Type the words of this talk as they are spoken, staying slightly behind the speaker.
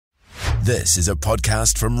This is a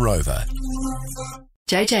podcast from Rover.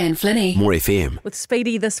 JJ and Flynny. More FM. With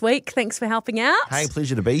Speedy this week. Thanks for helping out. Hey,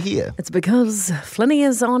 pleasure to be here. It's because Flynny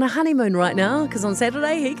is on a honeymoon right now, because on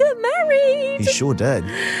Saturday he got married. He sure did.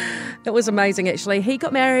 It was amazing, actually. He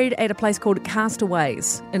got married at a place called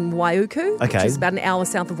Castaways in Waiuku, which is about an hour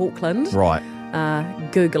south of Auckland. Right.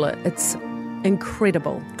 Google it. It's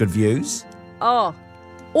incredible. Good views. Oh,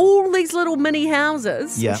 all these little mini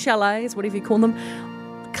houses, Yeah. chalets, whatever you call them,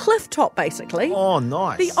 cliff top basically. Oh,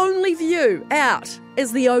 nice. The only view out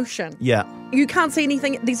is the ocean. Yeah. You can't see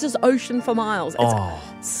anything. There's just ocean for miles.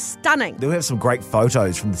 It's stunning. They'll have some great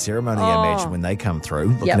photos from the ceremony, I imagine, when they come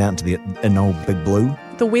through, looking Yep. out into an old big blue.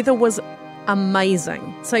 The weather was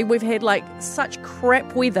amazing. So we've had like such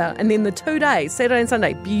crap weather, and then the 2 days, Saturday and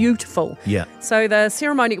Sunday, beautiful. Yeah. So the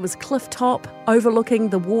ceremony was cliff top, overlooking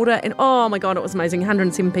the water, and oh my God, it was amazing.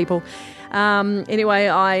 107 people. Anyway,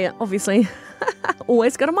 I obviously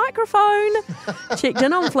always got a microphone. Checked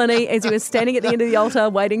in on Flynny as he was standing at the end of the altar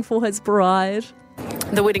waiting for his bride.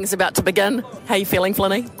 The wedding's about to begin. How are you feeling,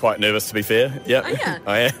 Flynny? Quite nervous, to be fair. Yeah, Oh, yeah?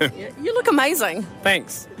 I am. You look amazing.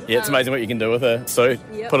 Thanks. Yeah, it's amazing what you can do with a suit.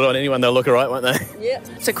 Yep. Put it on anyone, they'll look all right, won't they? Yeah.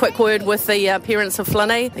 It's a quick word with the parents of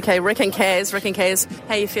Flynny. Okay, Rick and Kaz.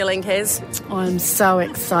 How are you feeling, Kaz? I'm so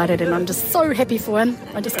excited and I'm just so happy for him.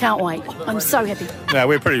 I just can't wait. I'm so happy. No,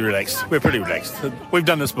 we're pretty relaxed. We've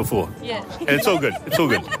done this before. Yeah. And it's all good.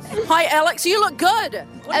 Hi, Alex. You look good.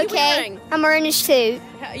 What are you Okay, wearing? I'm orange too.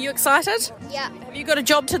 Are you excited? Yeah. Have you got a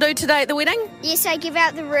job to do today at the wedding? Yes, I give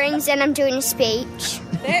out the rings and I'm doing a speech.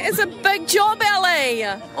 That is a big job, Ellie.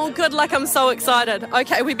 Oh, good luck. I'm so excited.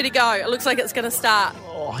 Okay, we better go. It looks like it's going to start.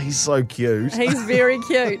 Oh, he's so cute. He's very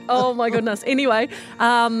cute. Oh, my goodness. Anyway,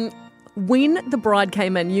 when the bride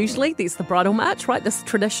came in, usually there's the bridal march, right? This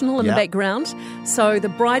traditional in the background. So the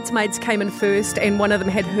bridesmaids came in first, and one of them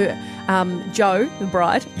had her, Jo, the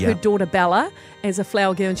bride, her daughter Bella, as a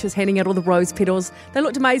flower girl, and she was handing out all the rose petals. They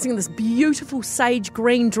looked amazing, this beautiful sage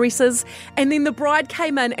green dresses. And then the bride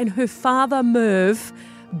came in, and her father, Merv,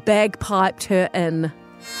 bagpiped her in.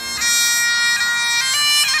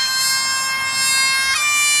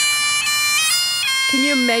 Can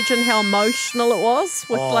you imagine how emotional it was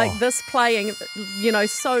with like this playing,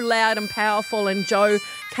 so loud and powerful, and Jo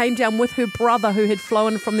came down with her brother who had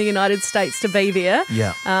flown from the United States to be there,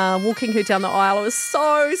 walking her down the aisle. It was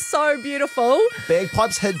so, so beautiful.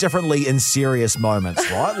 Bagpipes hit differently in serious moments,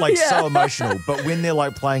 right? Like so emotional. But when they're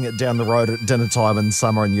like playing it down the road at dinner time in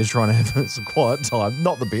summer and you're trying to have some quiet time,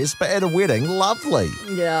 not the best, but at a wedding, lovely.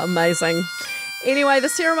 Yeah, amazing. Anyway, the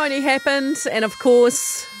ceremony happened, and of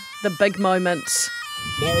course, the big moment.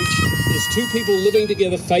 Marriage is two people living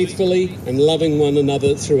together faithfully and loving one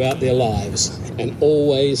another throughout their lives and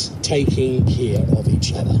always taking care of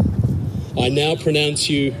each other. I now pronounce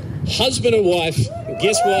you husband and wife. And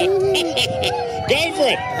guess what? Go for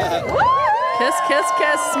it. Kiss, kiss,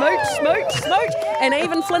 kiss, smooch, smooch, smooch. And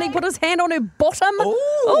even Flynny put his hand on her bottom.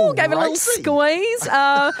 Gave it a little squeeze.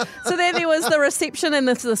 So there was the reception, and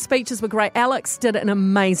the speeches were great. Alex did an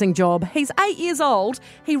amazing job. He's 8 years old.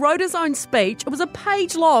 He wrote his own speech. It was a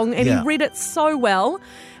page long, and he read it so well.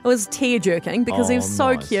 It was tear-jerking because he was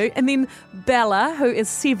so cute. And then Bella, who is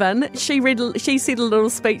 7, she said a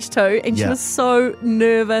little speech too, and she was so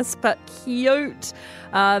nervous but cute.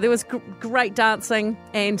 There was great dancing,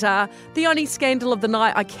 and the only scandal of the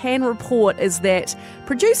night I can report is that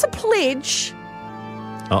producer Pledge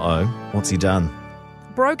What's he done?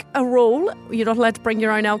 broke a rule. You're not allowed to bring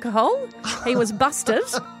your own alcohol. He was busted,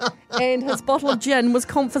 and his bottle of gin was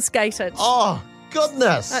confiscated. Oh,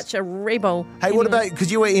 goodness. Such a rebel. Hey, what about,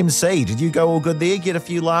 because you were MC, did you go all good there, get a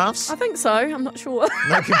few laughs? I think so. I'm not sure.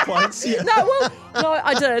 No complaints? Yeah. No,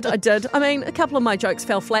 I did. I mean, a couple of my jokes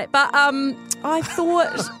fell flat, but I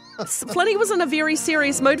thought Flynny was in a very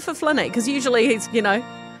serious mood for Flynny, because usually he's,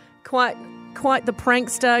 quite the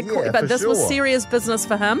prankster, but this was serious business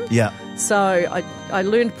for him. Yeah. So I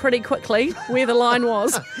learned pretty quickly where the line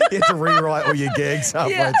was. You had to rewrite all your gags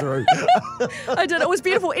halfway through. I did. It was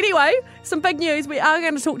beautiful. Anyway, some big news. We are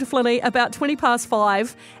going to talk to Flynny about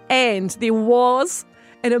 5:20, and there was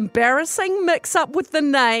an embarrassing mix-up with the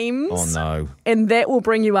names. Oh, no. And that will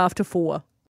bring you after 4.